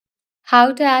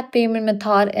How to add payment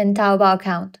method in Taobao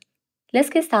account. Let's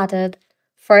get started.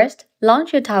 First,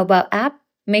 launch your Taobao app.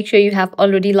 Make sure you have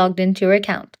already logged into your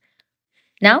account.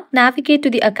 Now, navigate to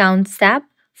the Accounts tab.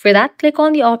 For that, click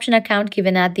on the option account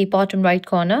given at the bottom right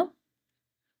corner.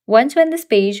 Once you're on this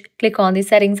page, click on the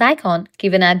Settings icon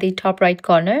given at the top right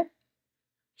corner.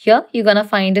 Here, you're gonna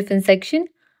find different section.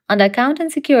 Under Account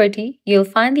and Security, you'll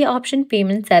find the option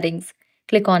Payment Settings.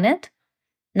 Click on it.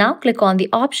 Now, click on the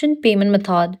option Payment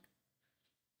Method.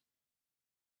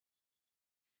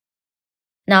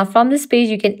 Now from this page,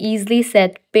 you can easily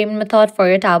set payment method for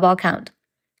your Taobao account.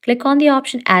 Click on the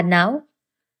option Add Now.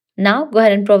 Now go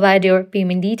ahead and provide your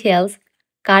payment details,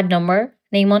 card number,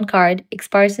 name on card,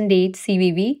 expiration date,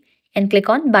 CVV, and click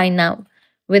on Buy Now.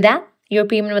 With that, your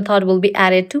payment method will be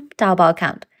added to Taobao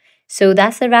account. So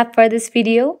that's a wrap for this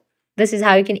video. This is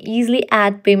how you can easily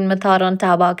add payment method on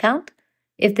Taobao account.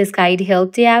 If this guide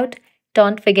helped you out,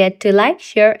 don't forget to like,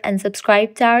 share, and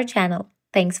subscribe to our channel.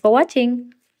 Thanks for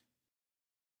watching.